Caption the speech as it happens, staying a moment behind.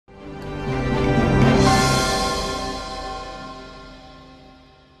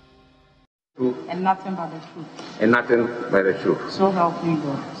and nothing but the truth. And nothing but the truth. So help me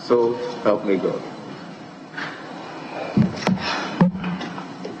God. So help me God.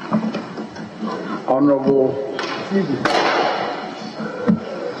 Honorable,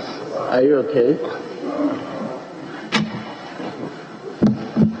 are you okay?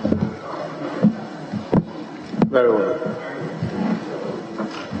 Very well.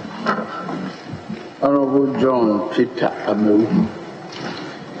 Honorable John Peter Amewu,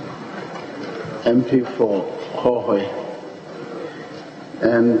 MP for Hohoe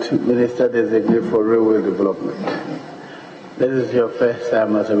and Minister-Designate for Railway Development. This is your first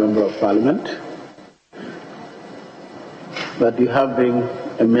time as a Member of Parliament, but you have been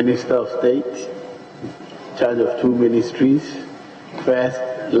a Minister of State, in charge of 2 ministries, first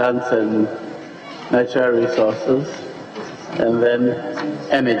Lands and Natural Resources, and then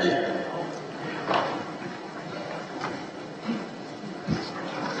Energy.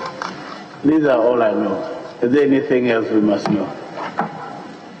 These are all I know. Is there anything else we must know?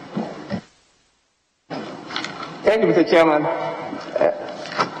 Thank you, Mr. Chairman.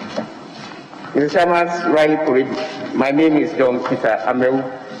 Mr. Chairman's rightly correct. My name is John Peter Amewu.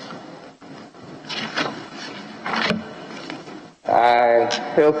 I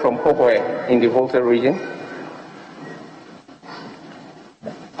hail from Hohoe in the Volta region.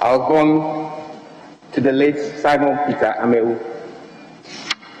 I was born to the late Simon Peter Amewu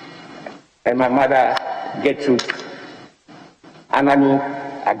and my mother Gertrude Anani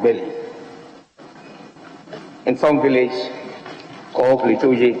Agbeli in some village called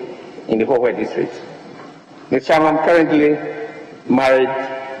Litoje in the Hohoe district. Mr. Chairman, currently married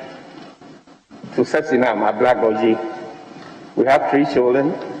to Setsina Mablagoji. We have 3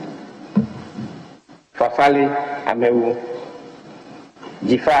 children, Fafali Amewu,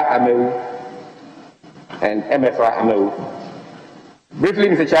 Jifa Amewu, and Emefa Amewu. Briefly,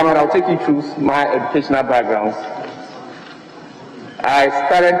 Mr. Chairman, I'll take you through my educational background. I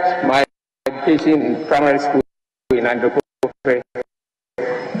started my education in primary school in Androkofe.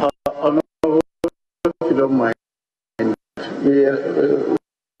 If you don't mind,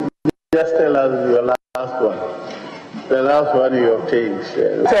 just tell us your last one. The last one you obtained.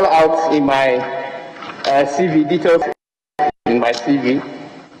 Fill out in my CV, details in my CV,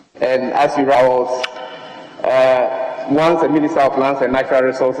 and as you was once a Minister of Lands and Natural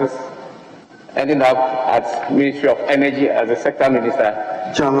Resources, ending up at Ministry of Energy as a sector minister.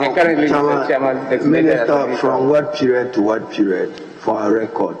 Chairman, and currently Chairman, Minister, from what period to what period, for our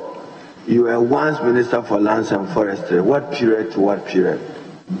record? You were once Minister for Lands and Forestry. What period to what period?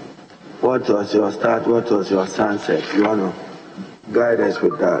 What was your start? What was your sunset? You want to guide us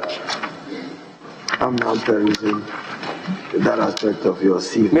with that? I'm now perusing that aspect of your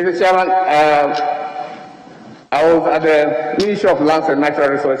CV. Mr. Chairman, I was at the Ministry of Lands and Natural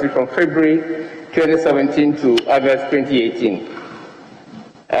Resources from February 2017 to August 2018.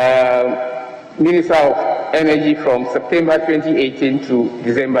 Minister of Energy from September 2018 to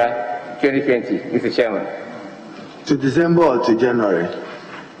December 2020, Mr. Chairman. To December or to January?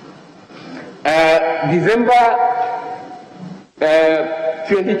 December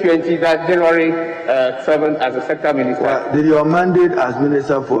 2020, that January 7th as a sector minister. Well, did your mandate as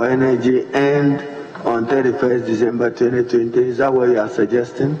Minister for Energy end on 31st December 2020? Is that what you are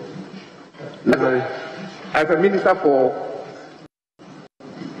suggesting? No. As a Minister for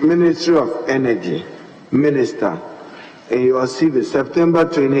Ministry of Energy, Minister, in your CV, September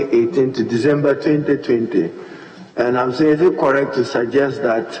 2018 to December 2020. And I'm saying, is it correct to suggest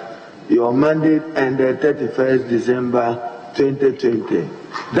that your mandate ended 31st December 2020?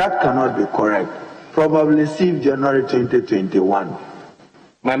 That cannot be correct. Probably see January 2021.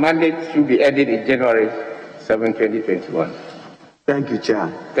 My mandate should be ended in January 7, 2021. Thank you, Chair.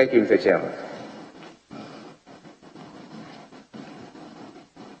 Thank you, Mr. Chairman.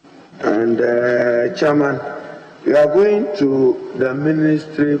 And Chairman, we are going to the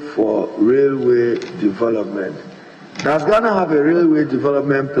Ministry for Railway Development. Does Ghana have a railway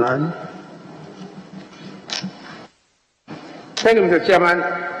development plan? Thank you, Mr. Chairman.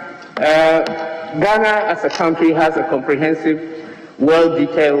 Ghana as a country has a comprehensive,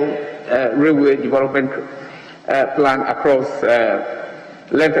 well-detailed railway development plan across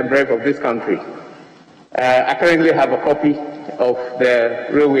length and breadth of this country. I currently have a copy of the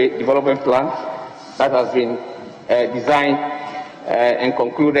railway development plan that has been designed and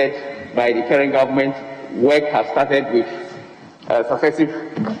concluded by the current government. Work has started with successive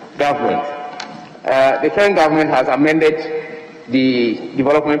governments. The current government has amended the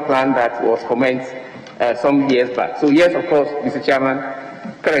development plan that was commenced some years back. So yes, of course, Mr. Chairman,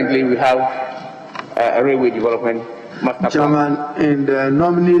 currently we have a railway development master plan. Chairman, in the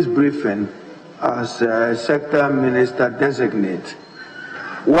nominees briefing, as sector Minister-Designate,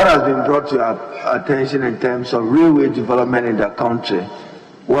 what has been brought to your attention in terms of railway development in the country?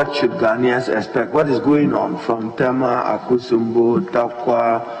 What should Ghanaians expect? What is going on from Tema, Akusumbo,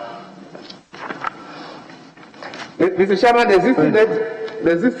 Takwa? Mr. Chairman,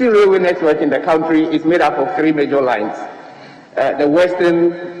 the existing railway network in the country is made up of 3 major lines, the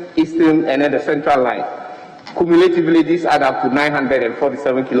Western, Eastern, and then the Central line. Cumulatively, these add up to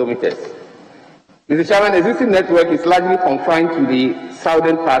 947 kilometers. Mr. Chairman, the existing network is largely confined to the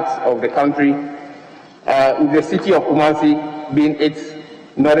southern parts of the country, with the city of Kumasi being its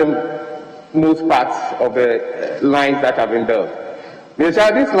northernmost parts of the lines that have been built. Mr.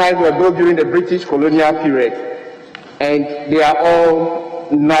 Chairman, these lines were built during the British colonial period, and they are all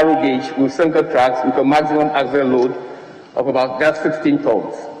narrow gauge with single tracks with a maximum axle load of about just 16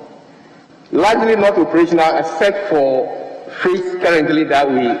 tons. Largely not operational except for freight currently that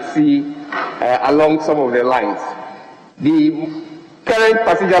we see along some of the lines. The current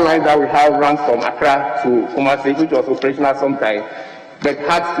passenger lines that we have run from Accra to Kumasi, which was operational sometime, but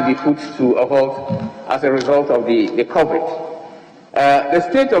had to be put to a halt as a result of the COVID. The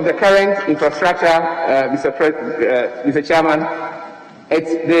state of the current infrastructure, Mr. Chairman,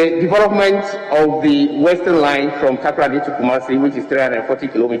 it's the development of the western line from Takoradi to Kumasi, which is 340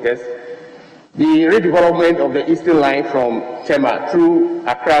 kilometers, the redevelopment of the eastern line from Tema through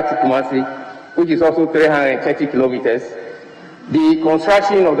Accra to Kumasi, which is also 330 kilometers, the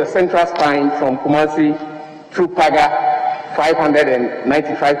construction of the central spine from Kumasi through Paga,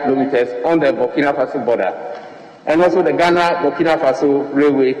 595 kilometers on the Burkina Faso border, and also the Ghana-Burkina Faso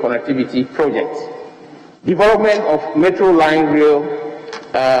Railway Connectivity Project. Development of Metro Line Rail,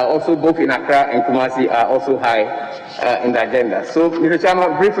 also both in Accra and Kumasi, are also high in the agenda. So, Mr.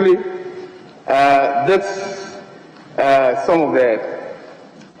 Chairman, briefly, that's some of the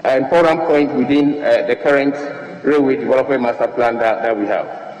important points within the current Railway Development Master Plan that we have.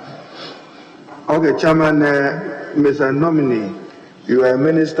 Okay, Chairman, Mr. Nominee, you are a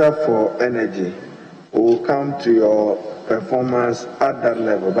Minister for Energy. We will come to your performance at that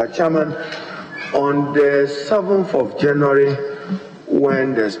level. But, Chairman, on the 7th of January,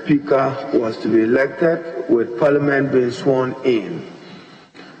 when the Speaker was to be elected with Parliament being sworn in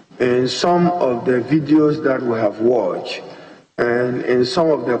some of the videos that we have watched and in some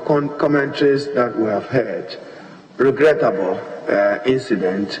of the commentaries that we have heard, regrettable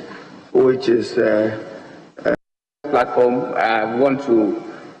incident, which is platform. I want to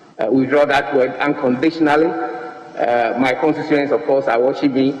withdraw that word unconditionally. My constituents, of course, are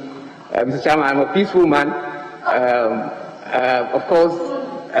watching me. Mr. Chairman, I'm a peaceful man. Of course,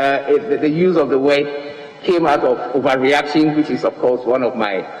 the use of the word came out of overreaction, which is, of course, one of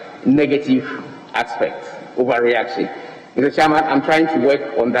my negative aspects, overreaction. Mr. Chairman, I'm trying to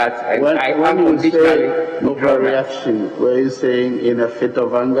work on that. And when you say overreaction, were you saying in a fit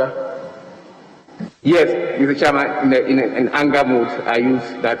of anger? Yes, Mr. Chairman, in an anger mood, I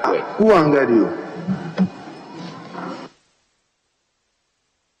use that word. Who angered you?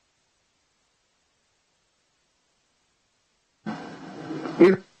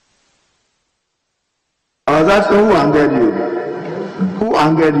 I was asking who angered you? Who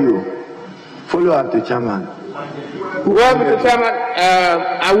angered you? Follow up the Chairman. Well, Mr. Chairman,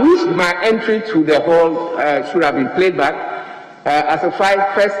 I wish my entry to the hall should have been played back. As a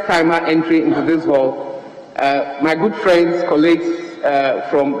first-timer entry into this hall, my good friends, colleagues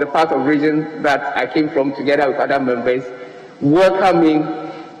from the part of region that I came from, together with other members, welcomed me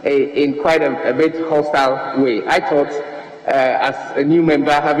in quite a bit hostile way. I thought, as a new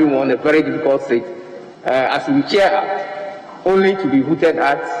member, having won a very difficult seat, as we chair out, only to be hooted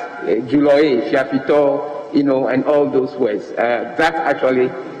at, Juloe, Fiafito, and all those words. That actually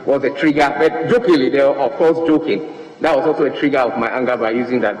was a trigger, but jokingly, they were of course joking. That was also a trigger of my anger by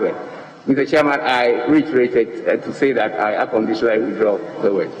using that word. Mr. Chairman, I reiterated to say that I unconditionally withdraw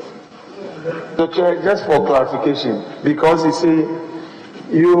the word. So, Chair, just for clarification, because you see,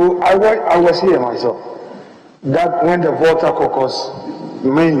 I was here myself, that when the Volta caucus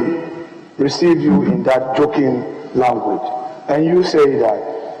mainly received you in that joking language, and you say that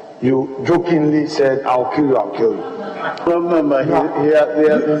you jokingly said, I'll kill you. Remember, he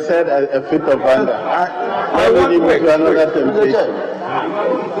has said a fit of anger. I will leave it to another temptation.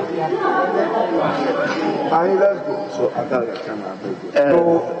 Let's go. So,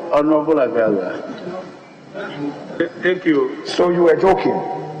 Honorable Agalwa. Thank you. So you were joking?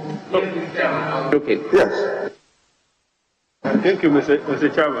 Joking. Yes. Thank you, Mr.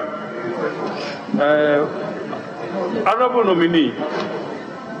 Chairman. Honorable nominee,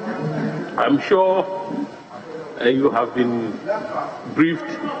 I'm sure you have been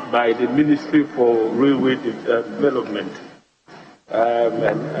briefed by the Ministry for Railway Development.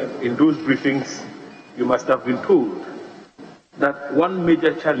 And in those briefings, you must have been told that one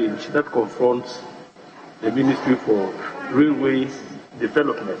major challenge that confronts the Ministry for Railways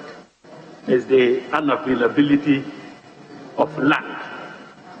Development is the unavailability of land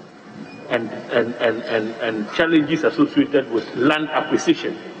and challenges associated with land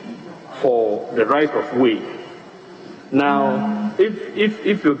acquisition for the right of way. Now,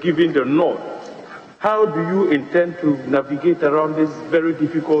 if you're given the nod, how do you intend to navigate around this very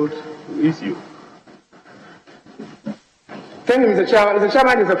difficult issue? Thank you, Mr. Chairman. Mr.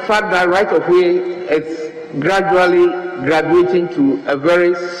 Chairman, it's a fact that right of way is gradually graduating to a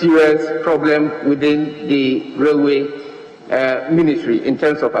very serious problem within the railway ministry in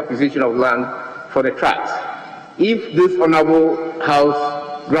terms of acquisition of land for the tracks. If this honourable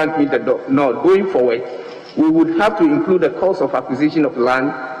House grants me the nod going forward, we would have to include the cost of acquisition of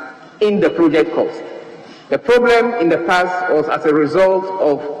land in the project cost. The problem in the past was as a result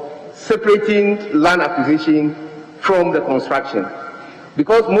of separating land acquisition from the construction.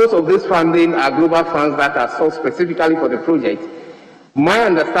 Because most of this funding are global funds that are sourced specifically for the project, my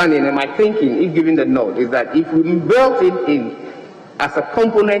understanding and my thinking, if given the nod, is that if we build it in as a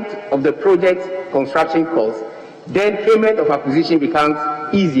component of the project construction cost, then payment of acquisition becomes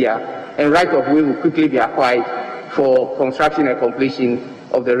easier and right of way will quickly be acquired for construction and completion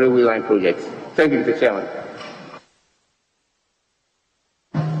of the railway line projects. Thank you, Mr. Chairman.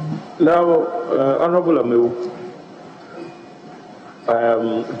 Now, Honorable Amewu,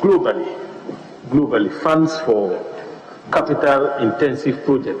 globally, funds for capital-intensive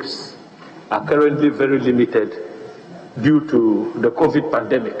projects are currently very limited due to the COVID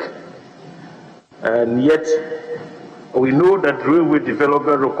pandemic. And yet, we know that railway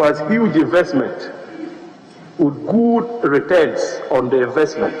development requires huge investment with good returns on the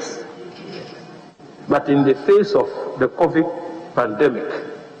investments. But in the face of the COVID pandemic,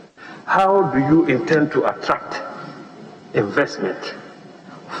 how do you intend to attract investment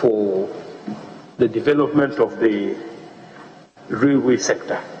for the development of the railway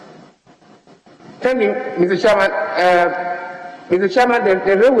sector? Thank you, Mr. Chairman. Mr. Chairman,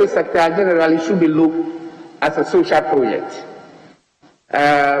 the railway sector generally should be looked as a social project.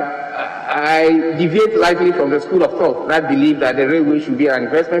 I deviate slightly from the school of thought that believe that the railway should be an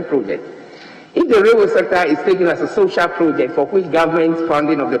investment project. If the railway sector is taken as a social project for which government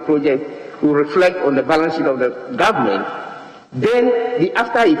funding of the project will reflect on the balance sheet of the government, then the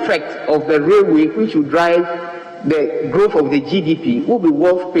after effect of the railway, which will drive the growth of the GDP, will be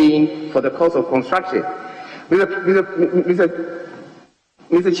worth paying for the cost of construction.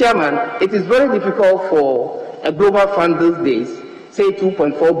 Mr. Chairman, it is very difficult for a global fund these days, say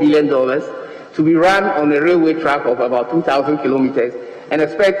 $2.4 billion, to be run on a railway track of about 2,000 kilometers and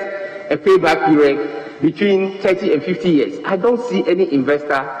expect a payback period between 30 and 50 years. I don't see any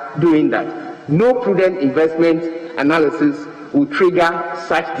investor doing that. No prudent investment analysis will trigger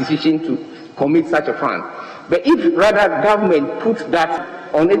such decision to commit such a fund. But if rather government puts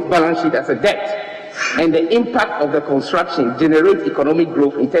that on its balance sheet as a debt, and the impact of the construction generates economic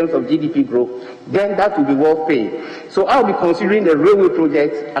growth in terms of GDP growth, then that will be worth paying. So I'll be considering the railway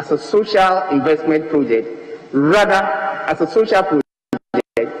project as a social investment project, rather as a social project,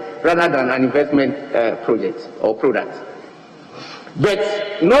 rather than an investment project or product. But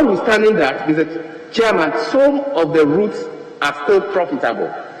notwithstanding that, Mr. Chairman, some of the routes are still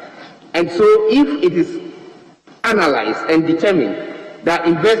profitable. And so if it is analyzed and determined that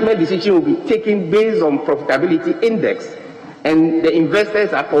investment decision will be taken based on profitability index, and the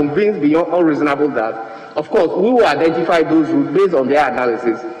investors are convinced beyond all reasonable doubt, of course, we will identify those routes based on their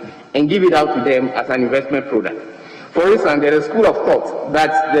analysis and give it out to them as an investment product. For instance, there is a school of thought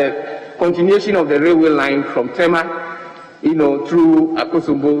that the continuation of the railway line from Tema, through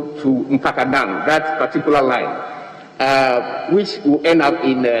Akosombo to Mpakadam, that particular line, which will end up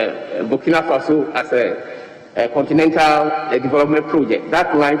in Burkina Faso as a continental development project.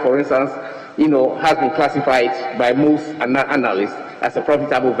 That line, for instance, has been classified by most analysts as a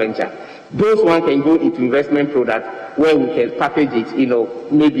profitable venture. Those one can go into investment product where we can package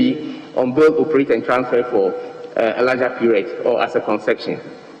it, maybe on build, operate, and transfer for a larger period or as a concession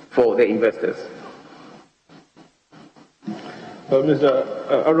for the investors.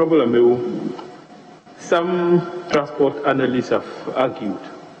 Mr. Honorable Amewu, some transport analysts have argued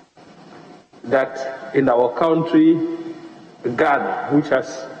that in our country, Ghana, which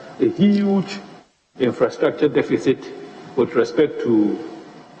has a huge infrastructure deficit with respect to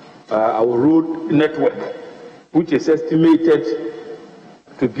our road network, which is estimated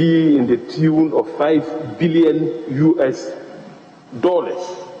to be in the tune of $5 billion US,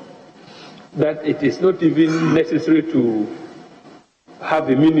 that it is not even necessary to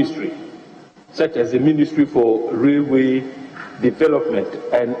have a ministry, such as the Ministry for Railway Development,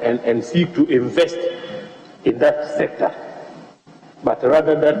 and seek to invest in that sector, but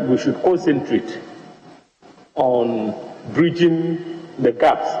rather that we should concentrate on bridging the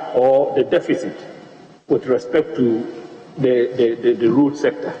gaps or the deficit with respect to the road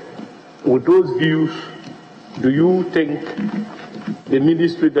sector. With those views, do you think the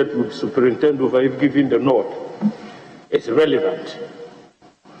ministry that would superintend over if given the nod is relevant?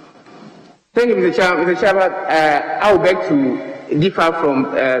 Thank you, Mr. Chairman. Mr. Chairman, I would beg to differ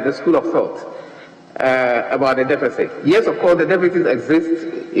from the school of thought about the deficit. Yes, of course, the deficit exists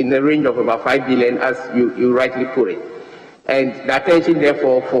in the range of about 5 billion, as you rightly put it. And the attention,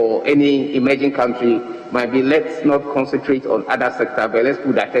 therefore, for any emerging country might be, let's not concentrate on other sectors, but let's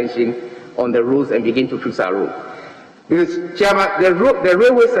put attention on the roads and begin to fix our roads. Mr. Chairman, the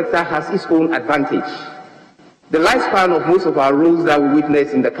railway sector has its own advantage. The lifespan of most of our roads that we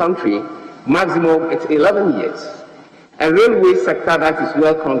witness in the country, maximum it's 11 years. A railway sector that is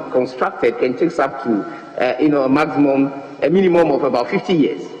well constructed can take up to a minimum of about 50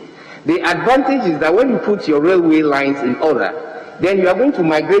 years. The advantage is that when you put your railway lines in order, then you are going to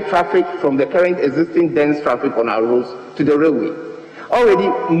migrate traffic from the current existing dense traffic on our roads to the railway. Already,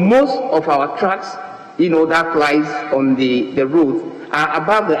 most of our tracks, that flies on the roads are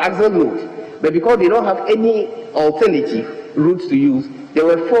above the axle load. But because they don't have any alternative routes to use, they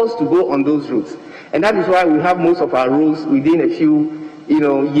were forced to go on those routes. And that is why we have most of our roads within a few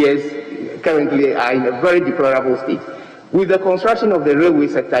years currently are in a very deplorable state. With the construction of the railway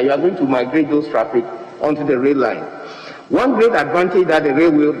sector, you are going to migrate those traffic onto the rail line. One great advantage that the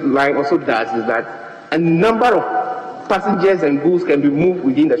railway line also does is that a number of passengers and goods can be moved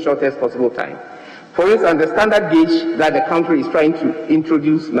within the shortest possible time. For instance, the standard gauge that the country is trying to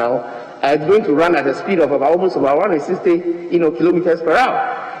introduce now is going to run at a speed of almost about 160 kilometers per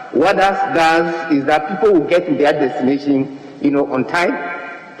hour. What that does is that people will get to their destination on time.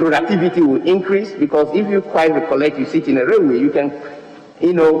 Productivity will increase, because if you quite recollect, you sit in a railway, you can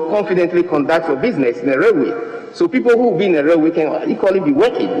confidently conduct your business in a railway. So people who will be in a railway can equally be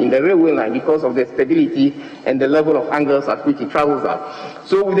working in the railway line because of the stability and the level of angles at which it travels at.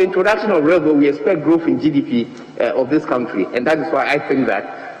 So with the introduction of railway, we expect growth in GDP of this country, and that is why I think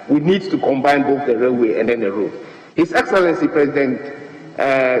that we need to combine both the railway and then the road. His Excellency President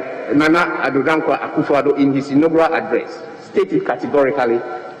Nana Addo Dankwa Akufo-Addo, in his inaugural address, stated categorically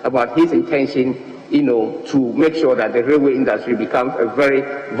about his intention to make sure that the railway industry becomes a very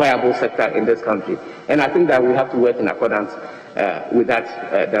viable sector in this country. And I think that we have to work in accordance with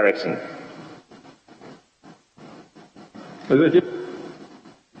that direction.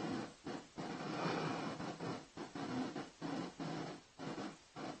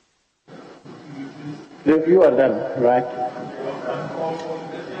 If you are done, right?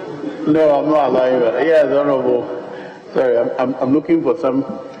 No, I'm not allowing that. Yes, Honorable. Sorry, I'm looking for some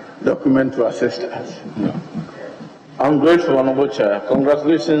document to assist us. No. I'm grateful, Honorable Chair.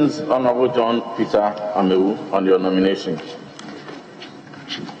 Congratulations, Honorable John Peter Amewu, on your nomination.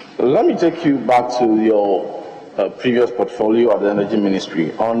 Let me take you back to your previous portfolio at the Energy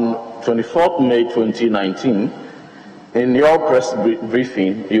Ministry. On 24th May 2019, in your press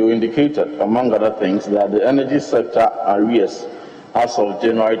briefing, you indicated, among other things, that the energy sector arrears as of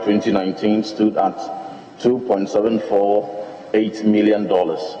January 2019 stood at $2.748 million.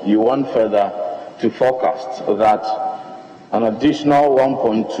 You went further to forecast that an additional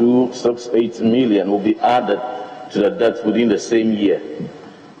 $1.268 million will be added to the debt within the same year.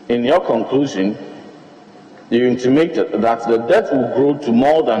 In your conclusion, you intimated that the debt will grow to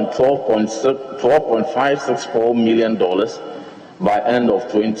more than $12.564 million by end of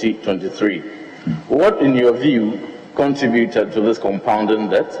 2023. What, in your view, contributed to this compounding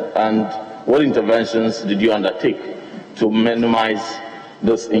debt, and what interventions did you undertake to minimize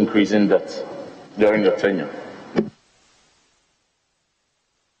this increase in debt during your tenure?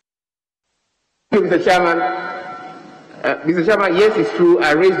 Mr. Chairman, yes, it's true.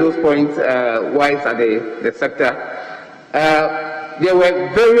 I raised those points whilst at the sector. There were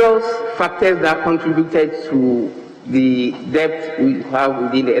various factors that contributed to the debt we have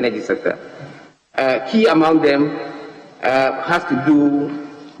within the energy sector. Key among them has to do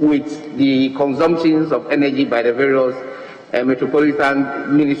with the consumptions of energy by the various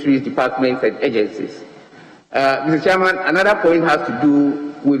metropolitan ministries, departments, and agencies. Mr. Chairman, another point has to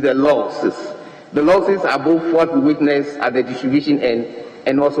do with the losses. The losses are both what we witness at the distribution end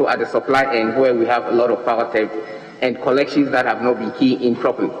and also at the supply end, where we have a lot of power theft and collections that have not been keyed in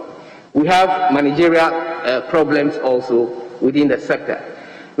properly. We have managerial problems also within the sector.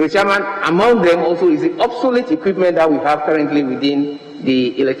 Mr. Chairman, among them also is the obsolete equipment that we have currently within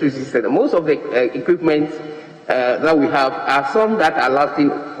the electricity sector. Most of the equipment that we have are some that are lasting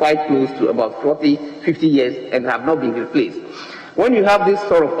quite close to about 40, 50 years and have not been replaced. When you have this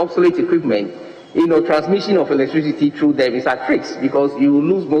sort of obsolete equipment, transmission of electricity through them is at risk because you will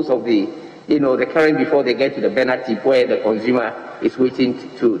lose most of the current before they get to the burner tip where the consumer is waiting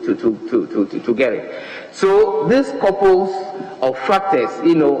to get it. So these couples of factors,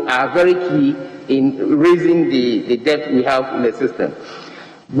 are very key in raising the debt we have in the system.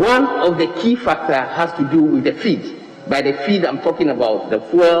 One of the key factors has to do with the feed. By the feed, I'm talking about the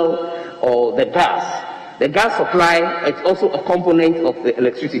fuel or the gas. The gas supply is also a component of the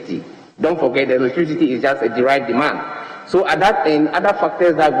electricity. Don't forget, the electricity is just a derived demand. So at that end, other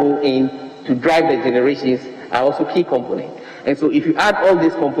factors that go in to drive the generations are also key components. And so if you add all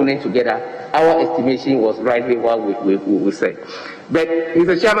these components together, our estimation was rightly what we said. But,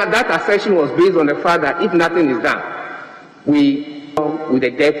 Mr. Chairman, that assertion was based on the fact that if nothing is done, with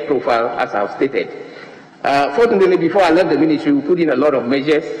the debt profile, as I've stated. Fortunately, before I left the ministry, we put in a lot of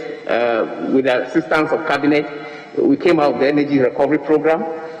measures with the assistance of cabinet. We came out with the energy recovery program.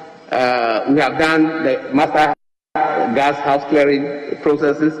 We have done the master gas house clearing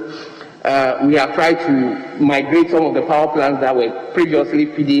processes. We have tried to migrate some of the power plants that were previously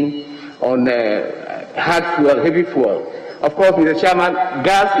feeding on hard fuel, heavy fuel. Of course, Mr. Chairman,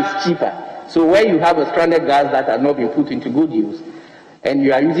 gas is cheaper. So where you have a stranded gas that has not been put into good use, and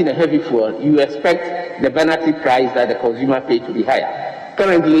you are using a heavy fuel, you expect the benefit price that the consumer pays to be higher.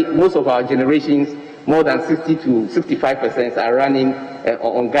 Currently, most of our generations, more than 60 to 65%, are running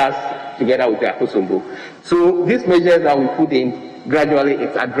on gas together with their Kosombo. So these measures that we put in, gradually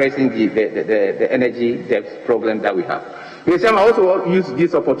it's addressing the energy debt problem that we have. Mr. Chairman, I also use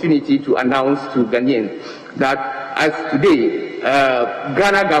this opportunity to announce to Ghanaians that as today,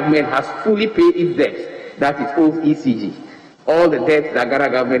 Ghana government has fully paid its debt that it owes ECG. All the debts that Ghana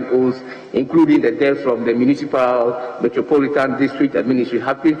government owes, including the debts from the municipal, metropolitan, district administration,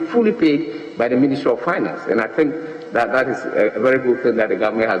 have been fully paid by the Ministry of Finance. And I think that is a very good thing that the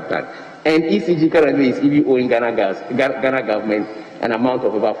government has done. And ECG currently is even owing Ghana government an amount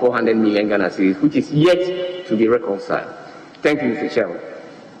of about 400 million Ghana cedis, which is yet to be reconciled. Thank you, Mr. Chairman.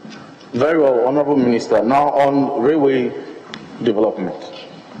 Very well, Honourable Minister. Now on railway development.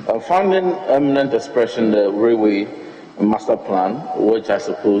 Finding eminent expression the railway master plan, which I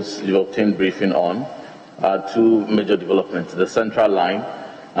suppose you obtained briefing on, two major developments, the central line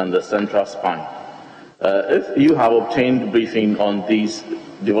and the central spine. If you have obtained briefing on these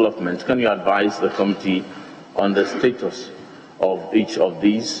developments, can you advise the committee on the status of each of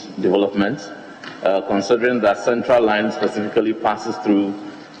these developments, considering that central line specifically passes through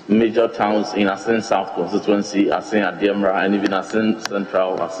major towns in Asin South constituency, Asin Adiemra, and even Asin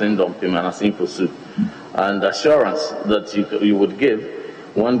Central, Asin Dompim, and Asin Fosu, and assurance that you would give,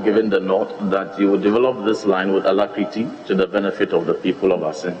 when given the nod, that you would develop this line with alacrity to the benefit of the people of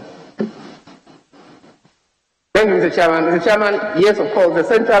Asin. Thank you, Mr. Chairman. Mr. Chairman, yes, of course, the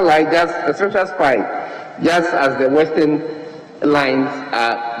central line, the central spine, just as the western lines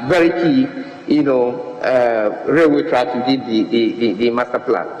are very key, railway tracks within the master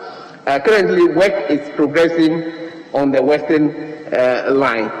plan. Currently, work is progressing on the western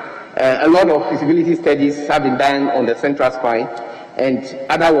line. A lot of feasibility studies have been done on the central spine, and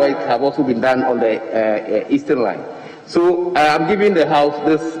other work have also been done on the eastern line. So I'm giving the House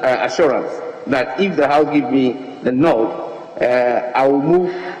this assurance that if the House gives me the nod, I will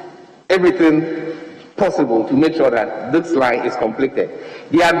move everything possible to make sure that this line is completed.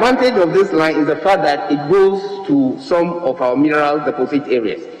 The advantage of this line is the fact that it goes to some of our mineral deposit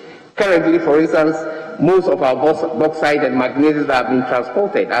areas. Currently, for instance, most of our bauxite and manganese that have been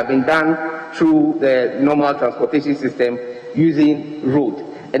transported have been done through the normal transportation system using road.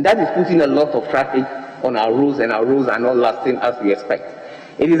 And that is putting a lot of traffic on our roads, and our roads are not lasting as we expect.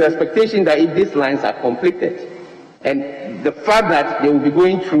 It is expectation that if these lines are completed, and the fact that they will be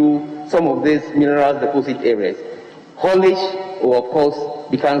going through some of these mineral deposit areas, haulage, of course,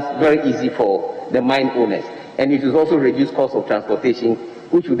 becomes very easy for the mine owners. And it will also reduce cost of transportation,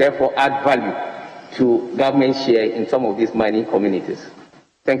 which will therefore add value to government share in some of these mining communities.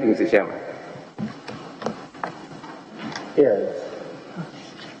 Thank you, Mr. Chairman. Yes.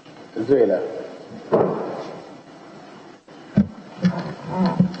 Zuela.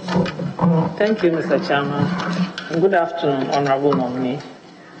 Thank you, Mr. Chairman. Good afternoon, Honorable Nominee.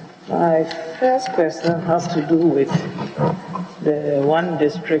 My first question has to do with the one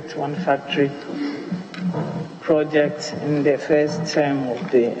district, one factory project in the first term of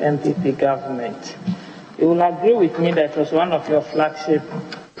the MPP government. You will agree with me that it was one of your flagship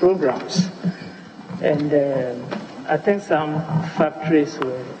programs. And I think some factories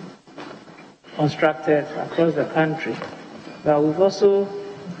were constructed across the country. But we've also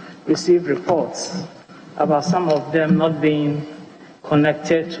received reports about some of them not being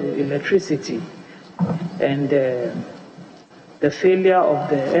connected to electricity. And the failure of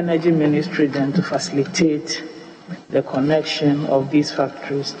the Energy Ministry then to facilitate the connection of these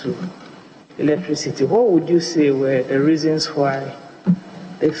factories to electricity. What would you say were the reasons why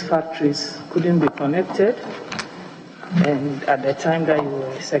these factories couldn't be connected, and at the time that you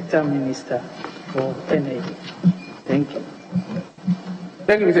were Sector Minister for Energy? Thank you.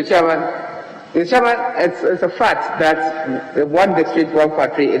 Thank you, Mr. Chairman. Mr. Chairman, it's a fact that the one district, one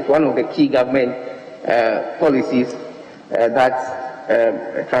factory is one of the key government policies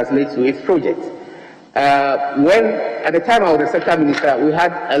that translates to its project. When, at the time I was the Sector Minister, we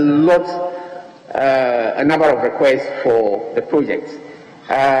had a number of requests for the project.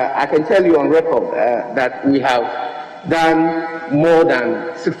 I can tell you on record that we have done more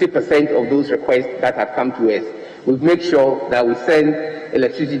than 60% of those requests that have come to us. We've made sure that we send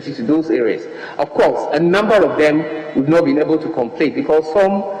electricity to those areas. Of course, a number of them we've not been able to complete because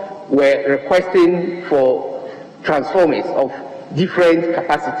some were requesting for transformers of different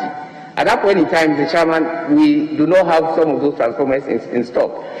capacity. At that point in time, Mr. Chairman, we do not have some of those transformers in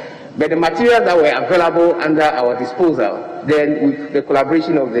stock. But the materials that were available under our disposal, then with the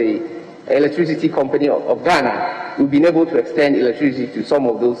collaboration of the Electricity Company of Ghana, we've been able to extend electricity to some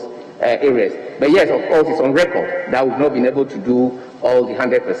of those areas. But yes, of course, it's on record that we've not been able to do all the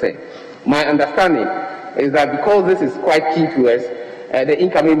 100%. My understanding is that because this is quite key to us, the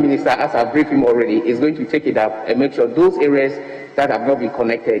incoming minister, as I've briefed him already, is going to take it up and make sure those areas that have not been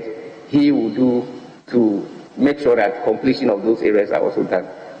connected, he will do to make sure that completion of those areas are also done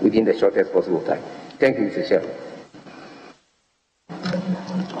within the shortest possible time. Thank you, Mr. Chairman.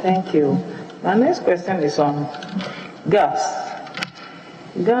 Thank you. My next question is on gas.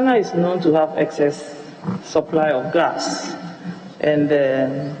 Ghana is known to have excess supply of gas, and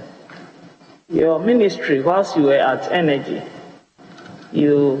your ministry, whilst you were at Energy,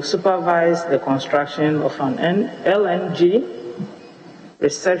 you supervised the construction of an LNG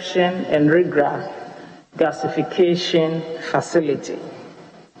reception and regasification facility,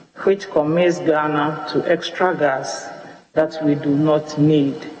 which commits Ghana to extra gas that we do not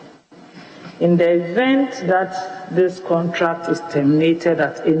need. In the event that this contract is terminated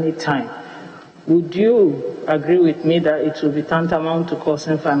at any time, would you agree with me that it will be tantamount to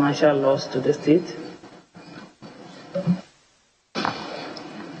causing financial loss to the state?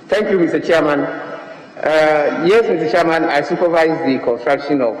 Thank you, Mr. Chairman. Yes, Mr. Chairman, I supervised the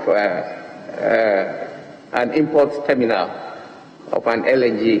construction of an import terminal of an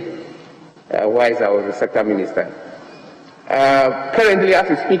LNG whilst I was the Sector Minister. Currently, as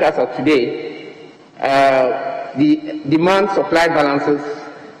we speak as of today, the demand-supply balances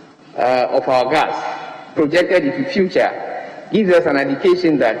of our gas projected into future gives us an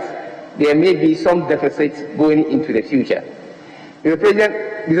indication that there may be some deficit going into the future. Mr. President,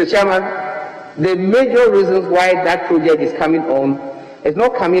 Mr. Chairman, the major reasons why that project is coming on is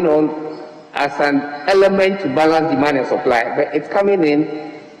not coming on as an element to balance demand and supply, but it's coming in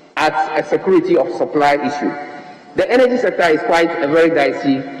as a security of supply issue. The energy sector is quite a very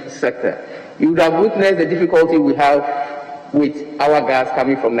dicey sector. You would have witnessed the difficulty we have with our gas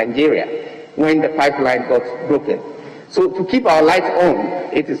coming from Nigeria when the pipeline got broken. So to keep our lights on,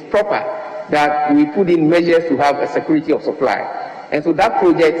 it is proper that we put in measures to have a security of supply. And so that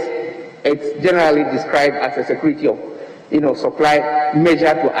project, it's generally described as a security of supply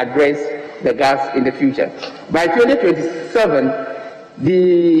measure to address the gas in the future. By 2027,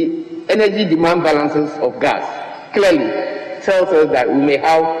 the energy demand balances of gas clearly tells us that we may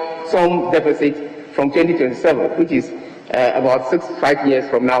have some deficit from 2027, which is about 5 years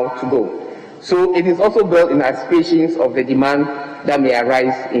from now to go. So it is also built in anticipations of the demand that may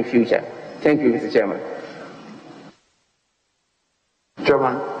arise in future. Thank you, Mr. Chairman.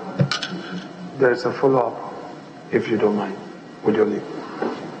 Chairman, there is a follow-up, if you don't mind, with your leave.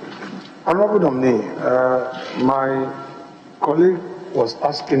 Honorable Nominee, my colleague was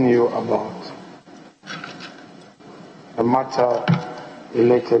asking you about a matter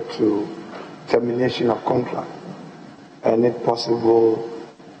related to termination of contract and its possible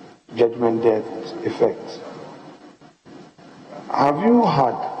judgment debt effect. Have you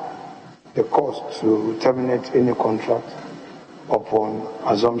had the cost to terminate any contract upon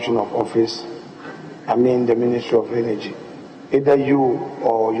assumption of office, the Ministry of Energy, either you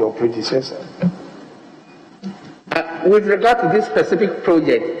or your predecessor? With regard to this specific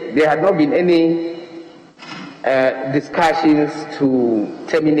project, there had not been any discussions to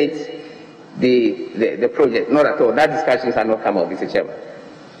terminate the project. Not at all. That discussions have not come up, Mr. Chairman.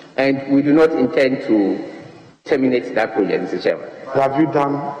 And we do not intend to terminate that project, Mr. Chairman. Have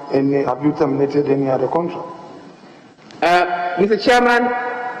you terminated any other contract? Mr. Chairman,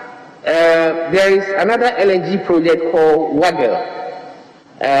 there is another LNG project called Wagel,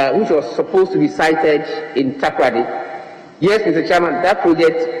 which was supposed to be sited in Takoradi. Yes, Mr. Chairman, that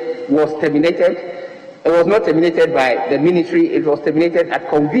project was terminated. It was not terminated by the ministry, it was terminated at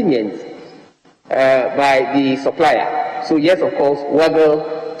convenience by the supplier. So yes, of course,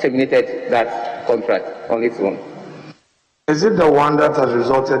 Wagel terminated that contract on its own. Is it the one that has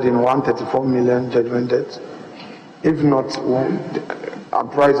resulted in 134 million judgment debt? If not,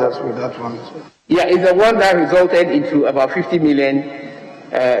 apprise us with that one. Yeah, it's the one that resulted into about 50 million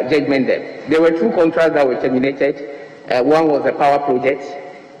judgment debt. There were two contracts that were terminated. One was the power project,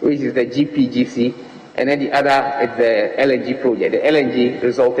 which is the GPGC, and then the other is the LNG project. The LNG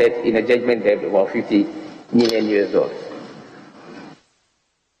resulted in a judgment debt of about $50 million.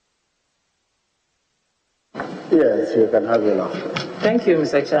 Yes, you can have your last. Thank you,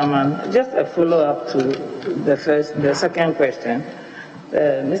 Mr. Chairman. Just a follow-up to the second question.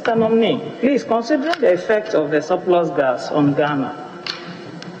 Mr. Nominee, please consider the effect of the surplus gas on Ghana.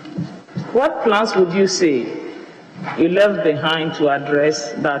 What plans would you say you left behind to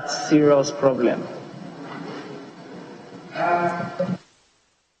address that serious problem?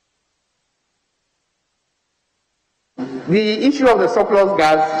 The issue of the surplus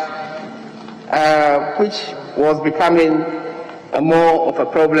gas, which was becoming more of a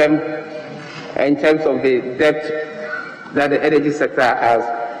problem in terms of the debt that the energy sector has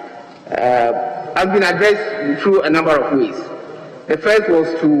been addressed through a number of ways. The first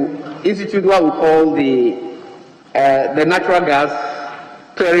was to institute what we call the natural gas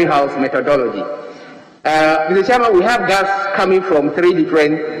clearinghouse methodology. Mr. Chairman, we have gas coming from 3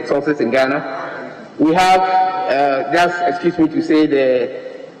 different sources in Ghana. We have, just excuse me to say, the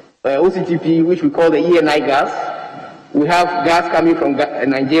OCTP, which we call the ENI gas. We have gas coming from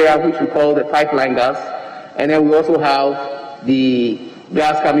Nigeria, which we call the pipeline gas. And then we also have the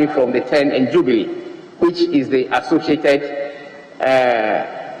gas coming from the TEN and Jubilee, which is the associated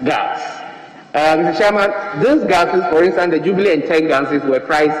gas. Mr. Chairman, those gases, for instance, the Jubilee and TEN gases were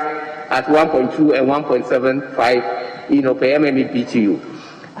priced at 1.2 and 1.75, per MMBTU.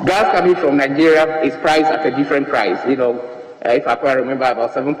 Gas coming from Nigeria is priced at a different price, if I can remember,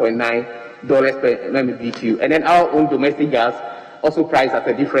 about $7.9 per MMBTU. And then our own domestic gas also priced at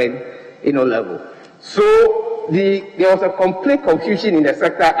a different, level. So there was a complete confusion in the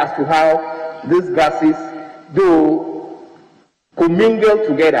sector as to how these gases, though commingled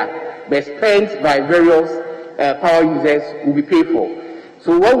together, but spent by various power users, will be paid for.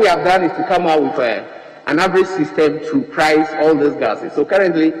 So what we have done is to come out with an average system to price all those gases. So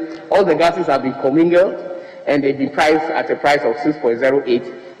currently, all the gases have been commingled, and they've been priced at a price of 6.08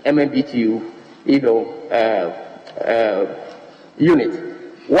 MMBTU, unit.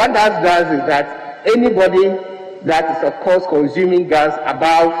 What that does is that anybody that is, of course, consuming gas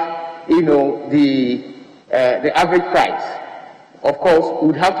above, the average price, of course,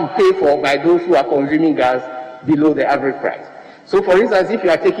 would have to pay for by those who are consuming gas below the average price. So, for instance, if you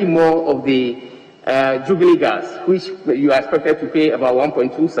are taking more of the Jubilee gas, which you are expected to pay about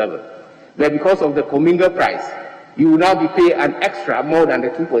 1.27, but because of the commingled price, you will now be paying an extra more than the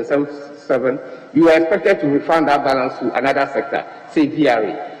 2.77. You are expected to refund that balance to another sector, say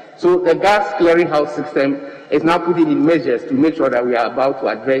VRA. So the gas clearinghouse system is now putting in measures to make sure that we are about to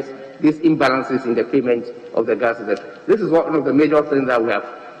address these imbalances in the payment of the gas system. This is one of the major things that we have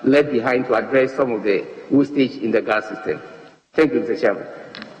left behind to address some of the wastage in the gas system. Thank you, Mr. Chairman.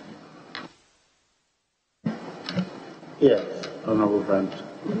 Yes, Honorable Grant.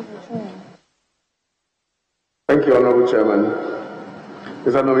 Thank you, Honorable Chairman.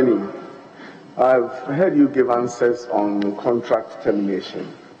 Mr. Nominee, I've heard you give answers on contract termination.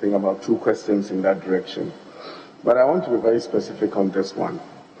 I think about 2 questions in that direction. But I want to be very specific on this one.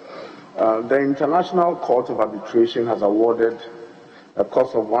 The International Court of Arbitration has awarded a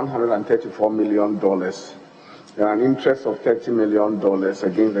cost of $134 million and an interest of $30 million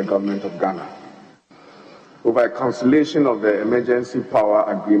against the government of Ghana over a cancellation of the emergency power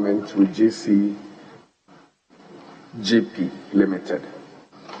agreement with GP Limited.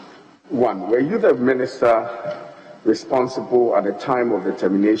 1, were you the minister responsible at the time of the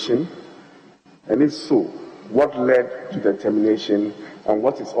termination? And if so, what led to the termination, and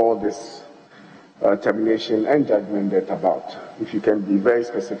what is all this termination and judgment debt about? If you can be very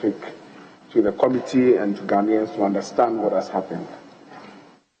specific to the committee and to Ghanaians to understand what has happened.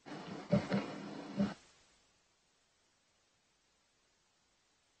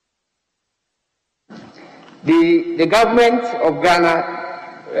 The government of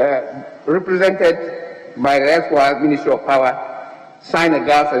Ghana, represented by the erstwhile Ministry of Power, signed a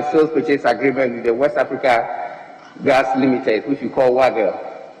gas and sales purchase agreement with the West Africa Gas Limited, which we call WAGL,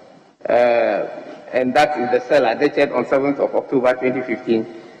 and that is the seller, dated on 7th of October 2015,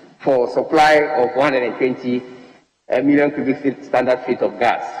 for supply of 120 million cubic feet standard feet of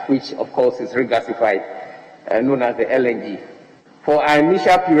gas, which of course is regasified, known as the LNG, for an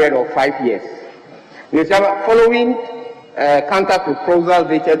initial period of 5 years. Following counter proposal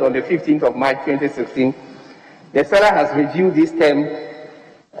dated on the 15th of March 2016, the seller has reviewed this term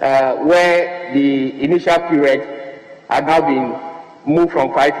where the initial period had now been moved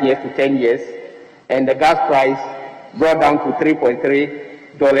from 5 years to 10 years, and the gas price brought down to $3.3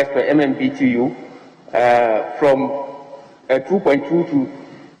 per MMBTU from 2.2 to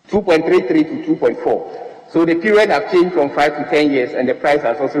 2.33 to 2.4. So the period has changed from 5 to 10 years, and the price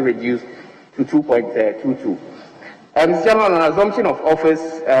has also reduced to 2.22. Mr. Chairman, on assumption of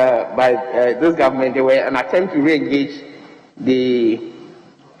office by this government, there were an attempt to re-engage the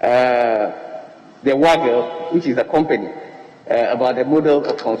WAGL, which is a company, about the model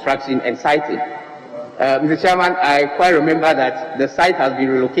of construction and siting. Mr. Chairman, I quite remember that the site has been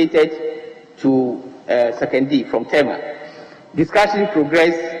relocated to Sekondi from Tema. Discussion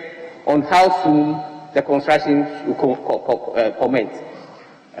progressed on how soon the construction should commence.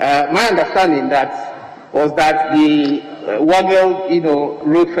 My understanding was that the WAGL,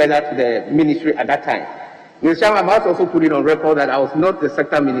 wrote further to the ministry at that time. Mr. Chairman, I must also put it on record that I was not the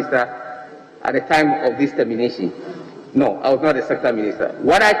sector minister at the time of this termination. No, I was not the sector minister.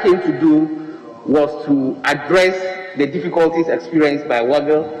 What I came to do was to address the difficulties experienced by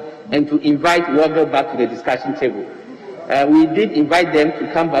WAGL and to invite WAGL back to the discussion table. We did invite them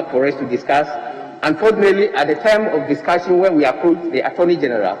to come back for us to discuss. Unfortunately, at the time of discussion when we approached the Attorney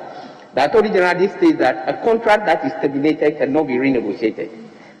General did state that a contract that is terminated cannot be renegotiated.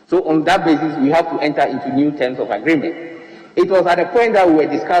 So on that basis, we have to enter into new terms of agreement. It was at the point that we were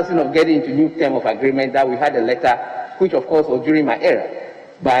discussing of getting into new term of agreement that we had a letter, which of course was during my era,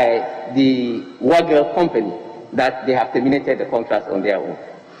 by the WAGL company, that they have terminated the contract on their own.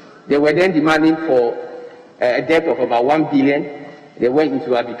 They were then demanding for a debt of about 1 billion. They went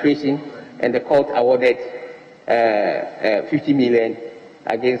into arbitration, and the court awarded 50 million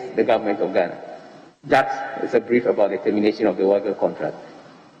against the government of Ghana. That is a brief about the termination of the WAGL contract.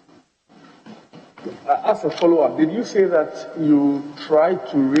 As a follow-up, did you say that you tried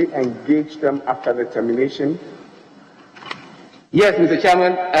to re-engage them after the termination? Yes, Mr.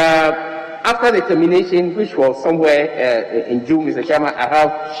 Chairman. After the termination, which was somewhere in June, Mr. Chairman, I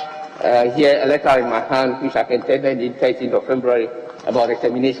have here a letter in my hand, which I can tell them in 13th of February about the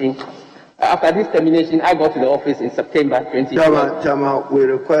termination. After this termination, I got to the office in September 2020. Chairman, we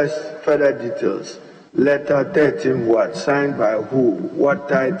request further details. Letter 13, what? Signed by who? What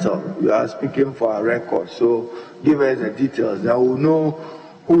title? You are speaking for our record. So give us the details. That we'll know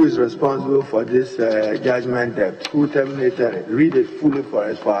who is responsible for this judgment debt, who terminated it. Read it fully for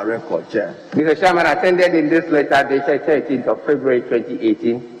us for our record, Chair. Mr. Chairman, attended in this letter dated 13th of February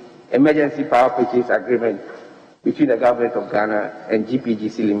 2018, emergency power purchase agreement between the government of Ghana and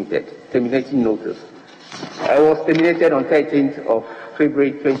GPGC Limited, termination notice. I was terminated on 13th of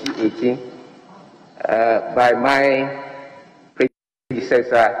February 2018 by my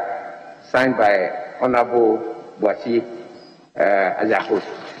predecessor, signed by Honorable Boachi Ajako.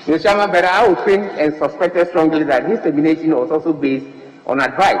 Mr. Chairman, but I would think and suspected strongly that this termination was also based on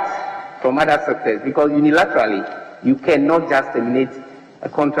advice from other sectors, because unilaterally you cannot just terminate a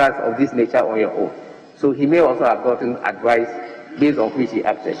contract of this nature on your own. So he may also have gotten advice based on which he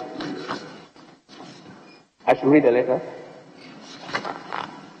acted. I should read the letter.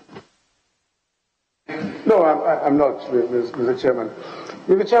 No, I'm not, Mr. Chairman.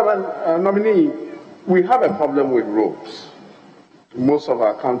 Mr. Chairman, nominee, we have a problem with roads. Most of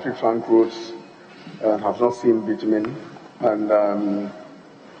our country trunk roads have not seen bitumen, and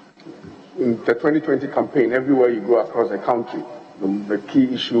in the 2020 campaign, everywhere you go across the country, the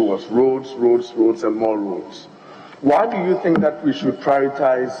key issue was roads, roads, roads, and more roads. Why do you think that we should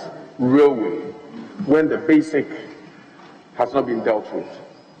prioritize railway when the basic has not been dealt with?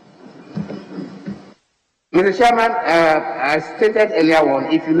 Mr. Chairman, I stated earlier on,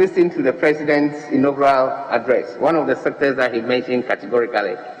 if you listen to the President's inaugural address, one of the sectors that he mentioned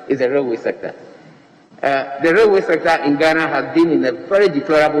categorically is the railway sector. The railway sector in Ghana has been in a very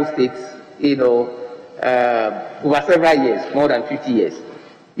deplorable state, over several years, more than 50 years.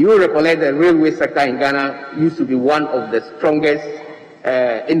 You will recollect the railway sector in Ghana used to be one of the strongest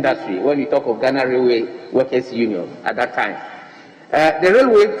industry when we talk of Ghana Railway Workers Union at that time. The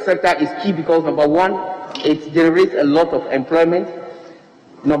railway sector is key because, number one, it generates a lot of employment.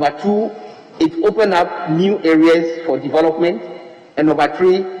 Number two, it opens up new areas for development. And number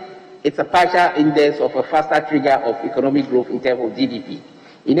three, it's a partial index of a faster trigger of economic growth in terms of GDP.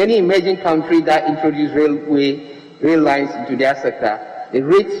 In any emerging country that introduces rail lines into their sector, the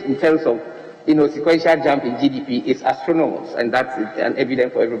rate in terms of sequential jump in GDP is astronomical, and that's an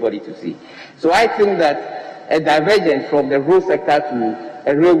evidence for everybody to see. So I think that a divergence from the road sector to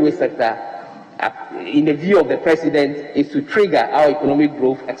a railway sector, in the view of the president, is to trigger our economic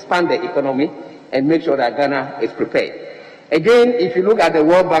growth, expand the economy, and make sure that Ghana is prepared. Again, if you look at the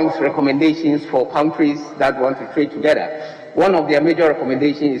World Bank's recommendations for countries that want to trade together, one of their major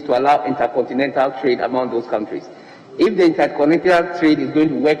recommendations is to allow intercontinental trade among those countries. If the intercontinental trade is going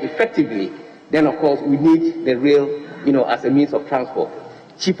to work effectively, then of course we need the rail, as a means of transport.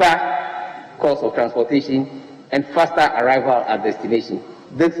 Cheaper cost of transportation and faster arrival at destination.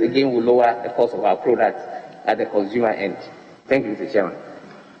 This again will lower the cost of our products at the consumer end. Thank you, Mr. Chairman.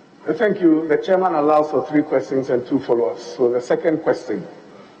 Thank you. The chairman allows for 3 questions and 2 follow-ups. So the second question,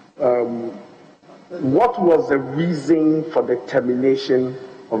 what was the reason for the termination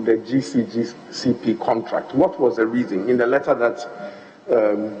of the GCGCP contract? What was the reason in the letter that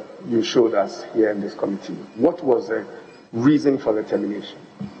you showed us here in this committee? What was the reason for the termination?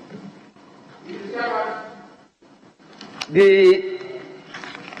 The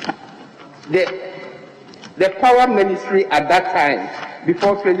Power Ministry at that time,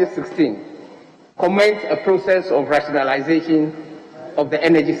 before 2016, commenced a process of rationalization of the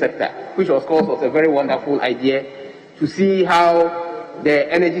energy sector, which of course was a very wonderful idea to see how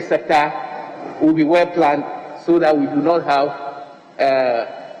the energy sector will be well planned so that we do not have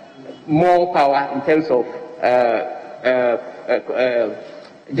more power in terms of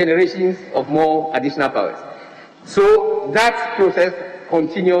generations of more additional powers. So that process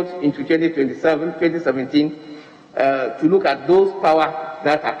continued into 2017 to look at those powers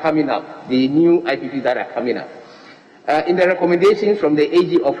that are coming up, the new IPPs that are coming up. In the recommendations from the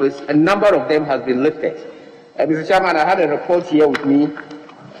AG office, a number of them has been lifted. Mr. Chairman, I had a report here with me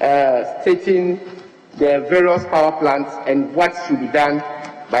stating the various power plants and what should be done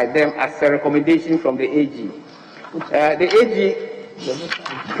by them as a recommendation from the AG. The AG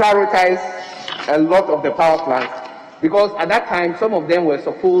prioritized a lot of the power plants because at that time some of them were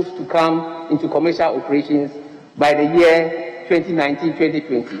supposed to come into commercial operations by the year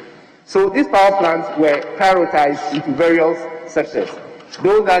 2019-2020. So these power plants were prioritized into various sectors.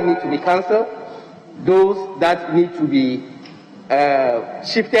 Those that need to be cancelled, those that need to be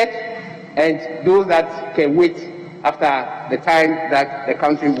shifted, and those that can wait after the time that the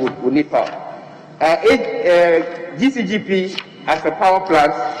country would need power. GCGP as a power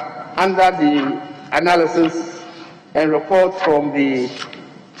plant, under the analysis and report from the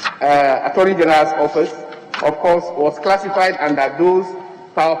Attorney General's office, of course, was classified under those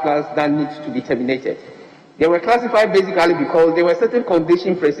power plants that need to be terminated. They were classified basically because there were certain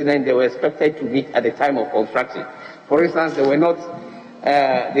conditions precedent they were expected to meet at the time of construction. For instance, they've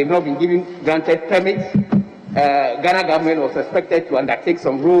not been granted permits. Ghana government was expected to undertake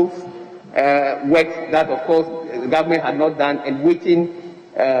some rules work that, of course, the government had not done and waiting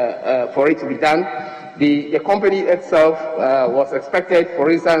for it to be done. The company itself was expected, for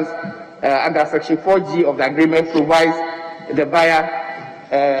instance, under Section 4G of the agreement, provides the buyer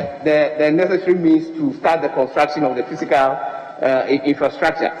the necessary means to start the construction of the physical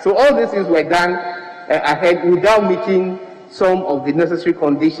infrastructure. So all these things were done ahead without meeting some of the necessary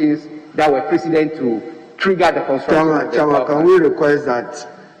conditions that were precedent to trigger the construction. Chairman, can we request that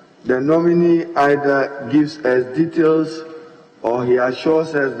the nominee either gives us details or he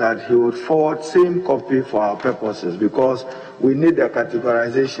assures us that he would forward same copy for our purposes, because we need the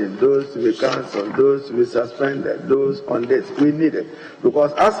categorization, those to be cancelled, those to be suspended, those on this, we need it.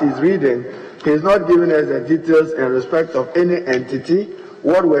 Because as he's reading, he's not giving us the details in respect of any entity,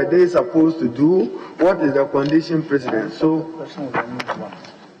 what were they supposed to do, what is the condition precedent. So,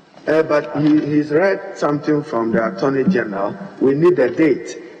 but he's read something from the Attorney General, we need the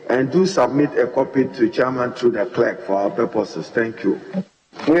date, and do submit a copy to Chairman through the clerk for our purposes. Thank you.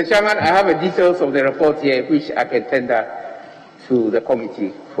 Mr. Chairman, I have the details of the report here, which I can tender to the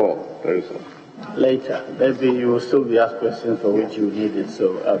committee for very soon. Later, maybe you will still be asked questions for which you need it,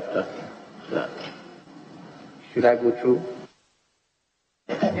 so after that. Should I go through?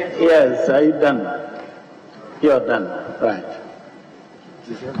 Yes, are you done? You're done, right.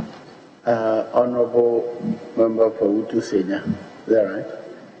 Honorable Member for Utu Senior, is that right?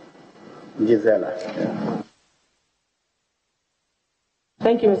 Gisela. Yeah.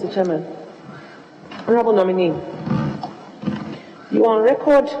 Thank you, Mr. Chairman. Honorable nominee, you are on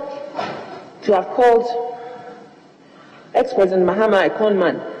record to have called ex-President Mahama a con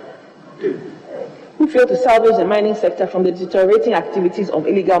man who failed to salvage the mining sector from the deteriorating activities of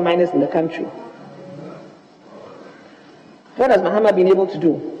illegal miners in the country. What has Mahama been able to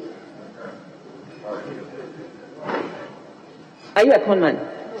do? Are you a con man?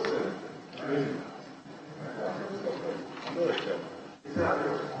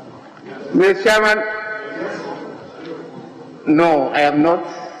 Mr. Chairman, no, I am not.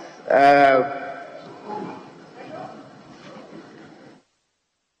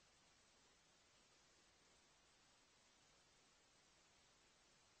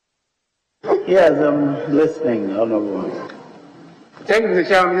 Yes, I'm listening, Honorable. Thank you, Mr.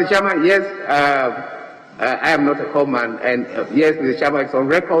 Chairman. Mr. Chairman, yes, I am not a con man, and yes, Mr. Chairman, it's on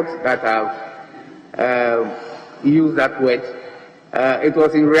record that I've used that word. It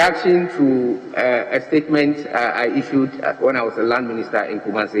was in reaction to a statement I issued when I was a land minister in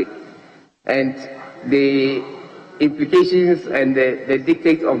Kumasi. And the implications and the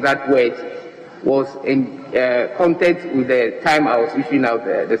dictate of that word was in context with the time I was issuing out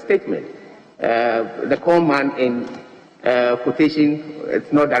the statement. The con man in quotation,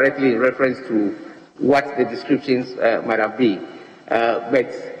 it's not directly in reference to what the descriptions might have been.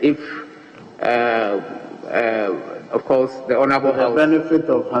 But if of course, the Honorable House. For the benefit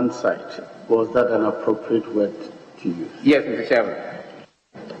of hindsight, was that an appropriate word to use? Yes, Mr. Chairman.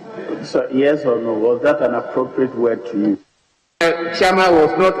 So, yes or no, was that an appropriate word to use? Chairman,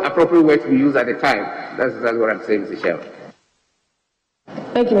 was not appropriate word to use at the time. That's exactly what I'm saying, Mr. Chairman.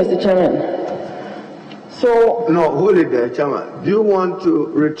 Thank you, Mr. Chairman. So... No, hold it there, Chairman. Do you want to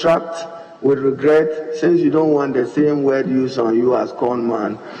retract with regret, since you don't want the same word used on you as con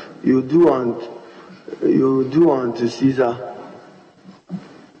man, you do unto Caesar?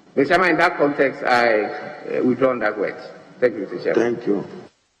 Mr. Chairman, in that context, I withdraw that word. Thank you, Mr. Chairman. Thank you.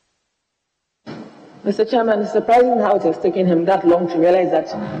 Mr. Chairman, it's surprising how it has taken him that long to realize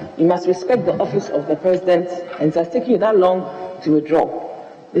that you must respect the office of the President, and it has taken you that long to withdraw.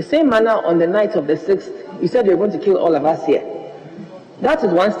 The same manner on the night of the 6th, you said you were going to kill all of us here. That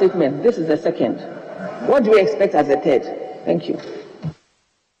is one statement. This is the second. What do we expect as a third? Thank you.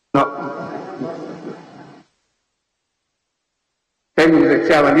 No. Thank you, Mr.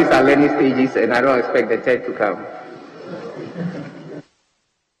 Chairman. These are learning stages, and I don't expect the third to come.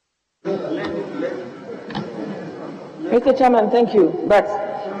 Mr. Chairman, thank you. But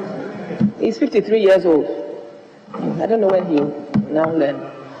he's 53 years old. I don't know when he now learn.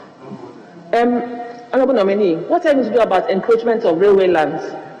 Honorable nominee, what are you going to do about encroachment of railway lands?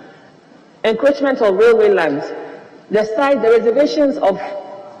 Encroachment of railway lands. The reservations of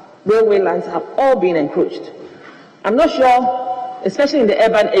railway lands have all been encroached. I'm not sure, especially in the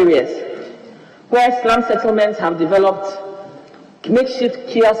urban areas, where slum settlements have developed, makeshift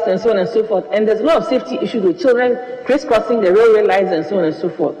kiosks and so on and so forth, and there's a lot of safety issues with children crisscrossing the railway lines and so on and so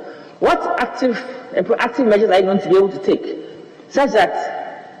forth. What active and proactive measures are you going to be able to take, such that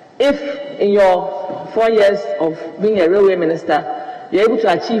if in your 4 years of being a railway minister, you're able to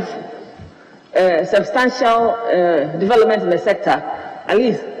achieve substantial development in the sector, at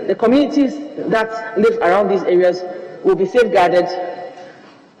least the communities that live around these areas will be safeguarded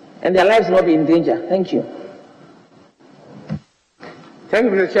and their lives will not be in danger? Thank you. Thank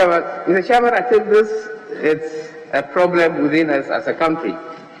you, Mr. Chairman. Mr. Chairman, I think it's a problem within us as a country.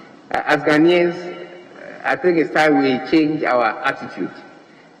 As Ghanaians, I think it's time we change our attitude.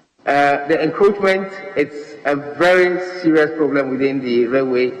 The encroachment, it's a very serious problem within the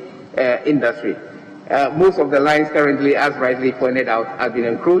railway industry. Most of the lines currently, as rightly pointed out, have been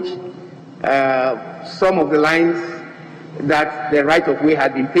encroached. Some of the lines that the right-of-way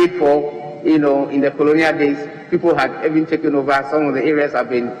had been paid for, in the colonial days, people had even taken over. Some of the areas have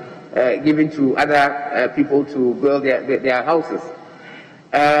been given to other people to build their houses.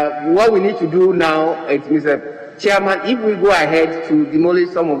 What we need to do now, Mr. Chairman, if we go ahead to demolish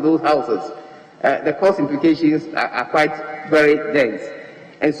some of those houses, the cost implications are quite very dense.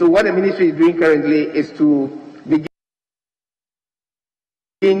 And so what the ministry is doing currently is to begin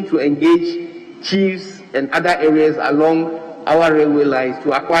to engage chiefs and other areas along our railway lines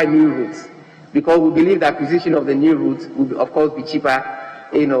to acquire new routes, because we believe the acquisition of the new routes will, of course, be cheaper,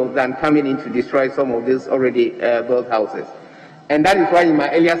 than coming in to destroy some of these already built houses. And that is why in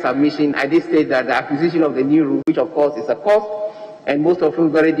my earlier submission, I did state that the acquisition of the new route, which of course is a cost, and most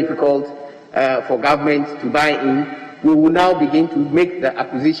often very difficult for government to buy in, we will now begin to make the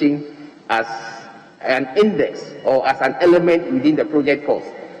acquisition as an index or as an element within the project cost.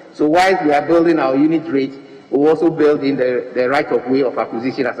 So whilst we are building our unit rate, we will also build in the right of way of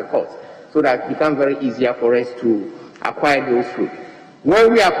acquisition as a cost, so that it becomes very easier for us to acquire those roads.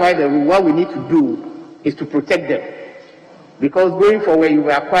 When we acquire the road, what we need to do is to protect them. Because going forward, you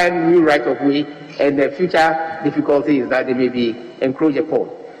will acquire new right of way, and the future difficulty is that they may be encroached upon.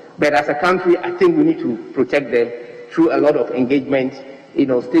 But as a country, I think we need to protect them through a lot of engagement,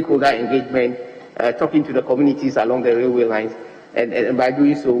 stakeholder engagement, talking to the communities along the railway lines, and by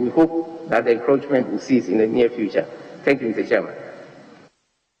doing so, we hope that the encroachment will cease in the near future. Thank you, Mr. Chairman.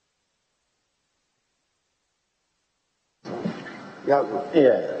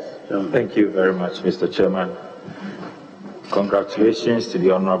 Yes. Thank you very much, Mr. Chairman. Congratulations to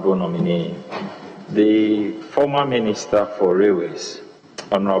the Honorable nominee. The former Minister for Railways,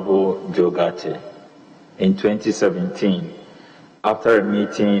 Honorable JoyNews, in 2017, after a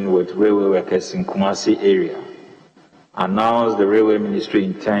meeting with railway workers in Kumasi area, announced the Railway Ministry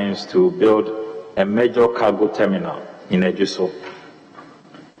intends to build a major cargo terminal in Ejuso.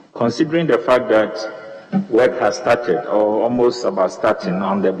 Considering the fact that work has started, or almost about starting,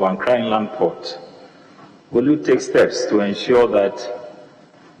 on the Buankra Inland Port, will you take steps to ensure that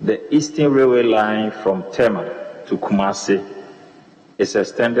the Eastern Railway line from Tema to Kumasi is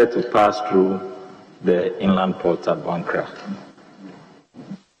extended to pass through the inland port at Buankra?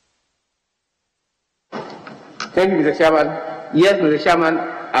 Thank you, Mr. Chairman. Yes, Mr. Chairman,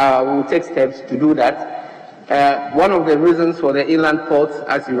 we will take steps to do that. One of the reasons for the inland ports,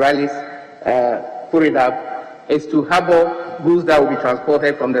 as you rightly put it up, is to harbor goods that will be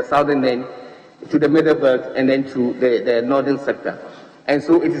transported from the southern end to the middle belt and then to the northern sector. And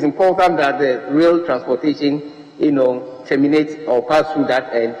so it is important that the rail transportation, terminates or pass through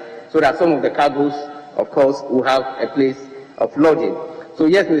that end, so that some of the cargoes, of course, will have a place of lodging. So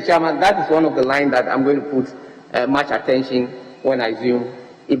yes, Mr. Chairman, that is one of the lines that I'm going to put much attention when I assume,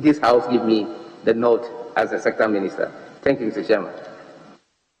 if this House gives me the nod as a sector minister. Thank you, Mr. Chairman.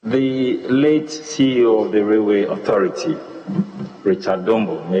 The late CEO of the Railway Authority, Richard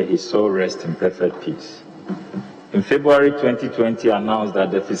Dombo, may his soul rest in perfect peace, in February 2020 announced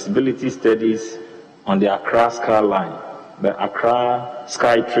that the feasibility studies on the Accra-Sky line, the Accra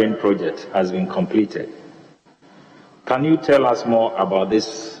Sky Train project, has been completed. Can you tell us more about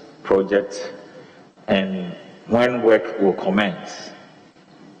this project and when work will commence?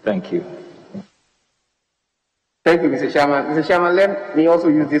 Thank you. Thank you, Mr. Chairman. Mr. Chairman, let me also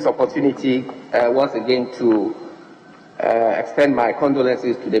use this opportunity once again to extend my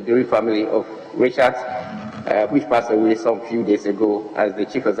condolences to the bereaved family of Richard, which passed away some few days ago as the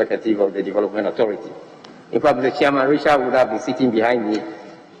Chief Executive of the Development Authority. In fact, Mr. Chairman, Richard would have been sitting behind me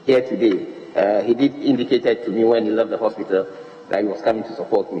here today. He did indicate to me when he left the hospital that he was coming to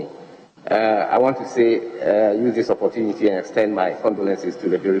support me. I want to use this opportunity and extend my condolences to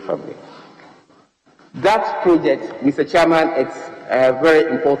the bereaved family. That project, Mr. Chairman, it's a very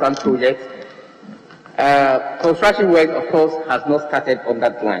important project. Construction work, of course, has not started on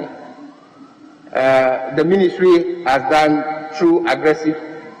that line. The ministry has done through aggressive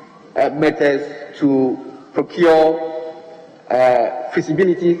methods to procure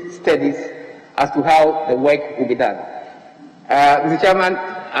feasibility studies as to how the work will be done. Mr. Chairman,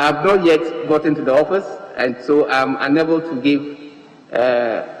 I have not yet gotten to the office, and so I'm unable to give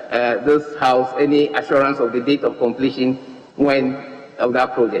this House any assurance of the date of completion of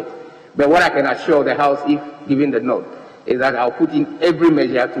that project. But what I can assure the House, if given the nod, is that I'll put in every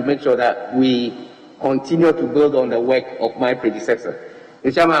measure to make sure that we continue to build on the work of my predecessor.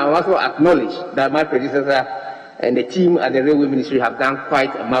 Mr. Chairman, I also acknowledge that my predecessor and the team at the Railway Ministry have done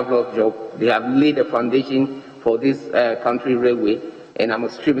quite a marvelous job. They have laid the foundation for this country railway, and I'm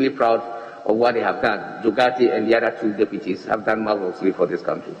extremely proud of what they have done. JoyNews and the other two deputies have done marvelously for this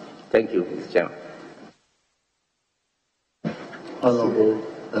country. Thank you, Mr. Chairman. Honorable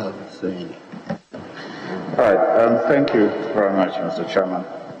Saying. All right. Thank you very much, Mr. Chairman.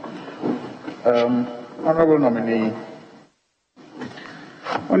 Honorable nominee,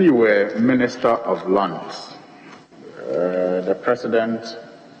 when you were Minister of Lands, the President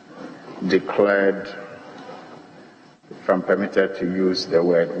declared, if I'm permitted to use the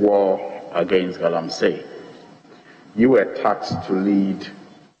word, war against Galamsey. You were tasked to lead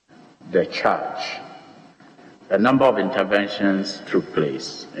the charge. A number of interventions took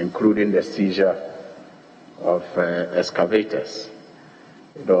place, including the seizure of excavators.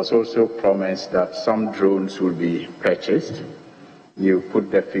 It was also promised that some drones would be purchased. You put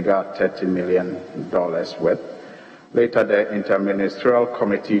the figure $30 million worth. Later, the Interministerial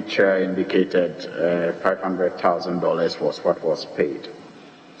Committee chair indicated $500,000 was what was paid.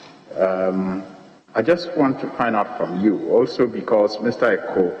 I just want to find out from you, also because Mr.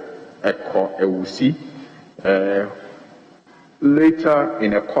 Eko Ewusi, later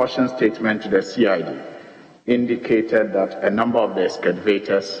in a caution statement to the CID, indicated that a number of the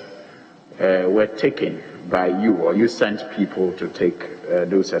excavators were taken by you, or you sent people to take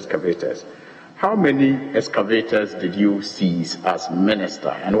those excavators. How many excavators did you seize as minister,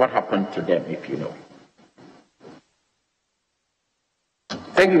 and what happened to them, if you know?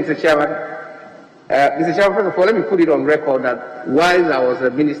 Thank you, Mr. Chairman. Mr. Chairman, first of all, let me put it on record that while I was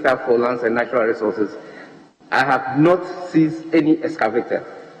a Minister for Lands and Natural Resources, I have not seized any excavator.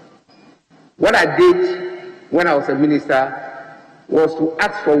 What I did when I was a minister was to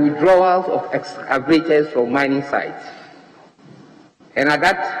ask for withdrawals of excavators from mining sites. And at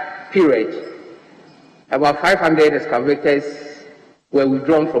that period, about 500 excavators were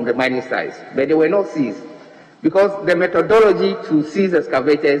withdrawn from the mining sites, but they were not seized. Because the methodology to seize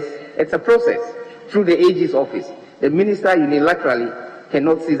excavators, it's a process through the AG's office. The minister unilaterally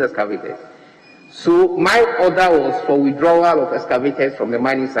cannot seize excavators. So my order was for withdrawal of excavators from the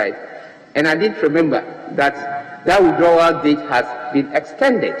mining site. And I did remember that that withdrawal date has been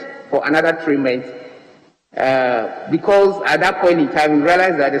extended for another 3 months because at that point in time we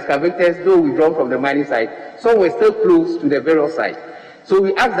realized that excavators, though withdrawn from the mining site, some were still close to the burial site. So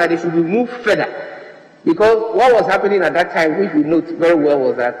we asked that they should be moved further. Because what was happening at that time, which we note very well,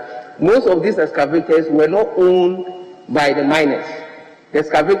 was that most of these excavators were not owned by the miners. The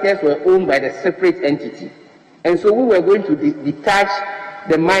excavators were owned by the separate entity. And so we were going to detach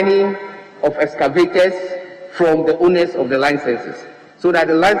the mining of excavators from the owners of the licenses, so that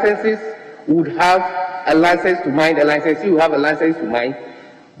the licenses would have a license to mine, the licensee would have a license to mine,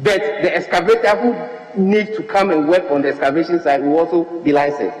 but the excavator who needs to come and work on the excavation site will also be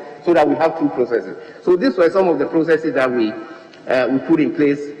licensed, so that we have two processes. So these were some of the processes that we put in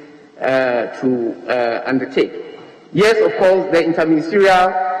place to undertake. Yes, of course, the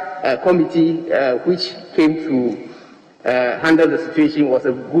Interministerial Committee, which came to handle the situation, was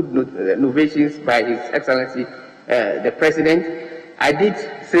a good innovation by His Excellency the President. I did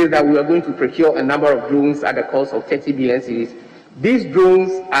say that we are going to procure a number of drones at the cost of 30 billion cedis. These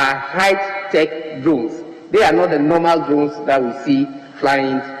drones are high-tech drones. They are not the normal drones that we see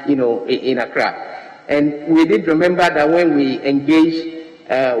flying, in Accra. And we did remember that when we engaged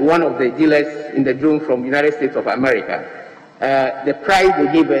one of the dealers in the drone from the United States of America, the price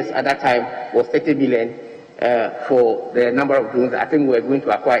they gave us at that time was 30 million for the number of drones. I think we were going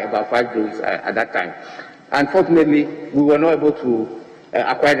to acquire about 5 drones at that time. Unfortunately, we were not able to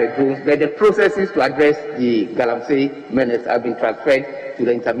acquire the drones, but the processes to address the Galamsey menace have been transferred to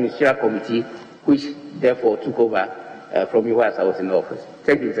the Interministerial Committee, which therefore took over from me whilst I was in office.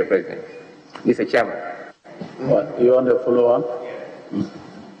 Thank you, Mr. President. Mr. Chairman. What, you want to follow up?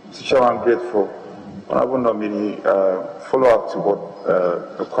 Mr. Chairman, I'm grateful. Honorable nominee, follow up to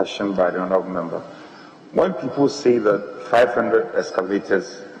what the question by the honorable member. When people say that 500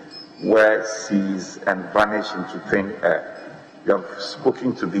 excavators were seized and vanished into thin air, you have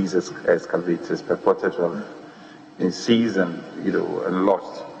spoken to these excavators purported to have been seized and and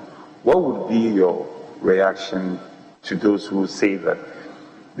lost. What would be your reaction to those who say that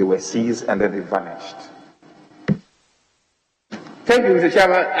they were seized and then they vanished? Thank you, Mr.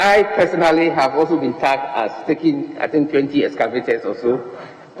 Chairman. I personally have also been tagged as taking, I think, 20 excavators or so,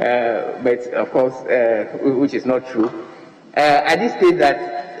 but of course, which is not true. I did state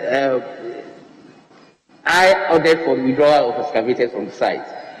that I ordered for the withdrawal of excavators from the site.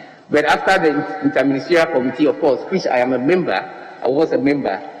 But after the Interministerial Committee, of course, which I am a member, I was a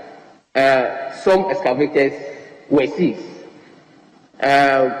member, some excavators were seized.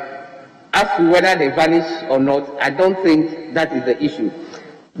 As to whether they vanish or not, I don't think that is the issue.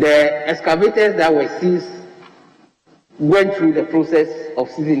 The excavators that were seized went through the process of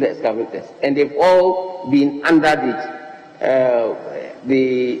seizing the excavators, and they've all been under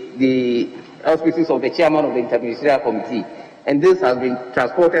the auspices of the chairman of the Interministerial Committee, and this has been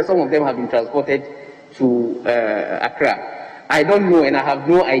transported. Some of them have been transported to Accra. I don't know, and I have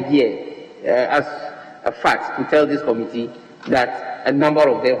no idea as a fact to tell this committee that a number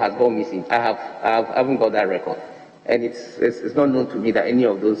of them has gone missing. I haven't got that record, and it's not known to me that any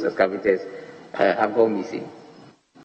of those excavators have gone missing.